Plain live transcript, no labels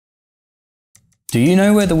Do you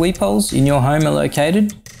know where the weep holes in your home are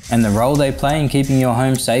located and the role they play in keeping your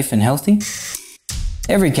home safe and healthy?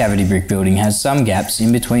 Every cavity brick building has some gaps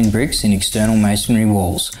in between bricks in external masonry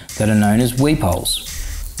walls that are known as weep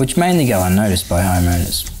holes, which mainly go unnoticed by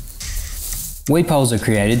homeowners. Weep holes are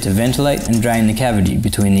created to ventilate and drain the cavity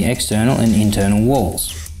between the external and internal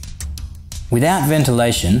walls. Without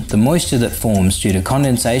ventilation, the moisture that forms due to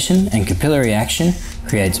condensation and capillary action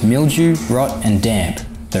creates mildew, rot and damp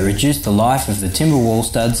that reduce the life of the timber wall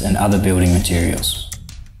studs and other building materials.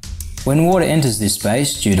 When water enters this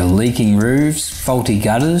space due to leaking roofs, faulty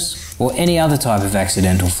gutters, or any other type of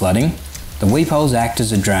accidental flooding, the weep holes act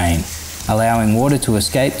as a drain, allowing water to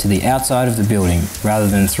escape to the outside of the building rather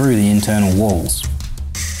than through the internal walls.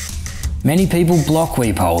 Many people block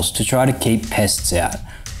weep holes to try to keep pests out,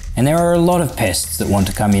 and there are a lot of pests that want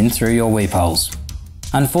to come in through your weep holes.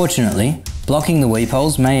 Unfortunately, blocking the weep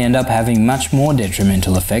holes may end up having much more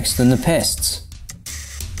detrimental effects than the pests.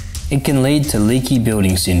 It can lead to leaky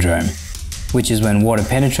building syndrome, which is when water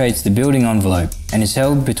penetrates the building envelope and is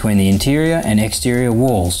held between the interior and exterior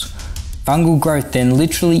walls. Fungal growth then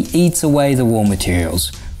literally eats away the wall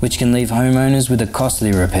materials, which can leave homeowners with a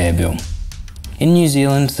costly repair bill. In New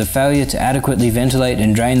Zealand, the failure to adequately ventilate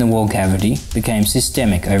and drain the wall cavity became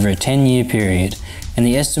systemic over a 10-year period, and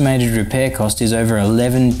the estimated repair cost is over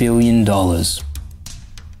 $11 billion.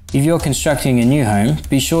 If you're constructing a new home,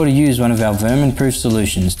 be sure to use one of our vermin-proof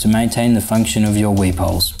solutions to maintain the function of your weep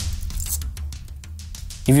holes.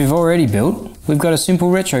 If you've already built, we've got a simple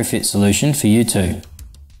retrofit solution for you too.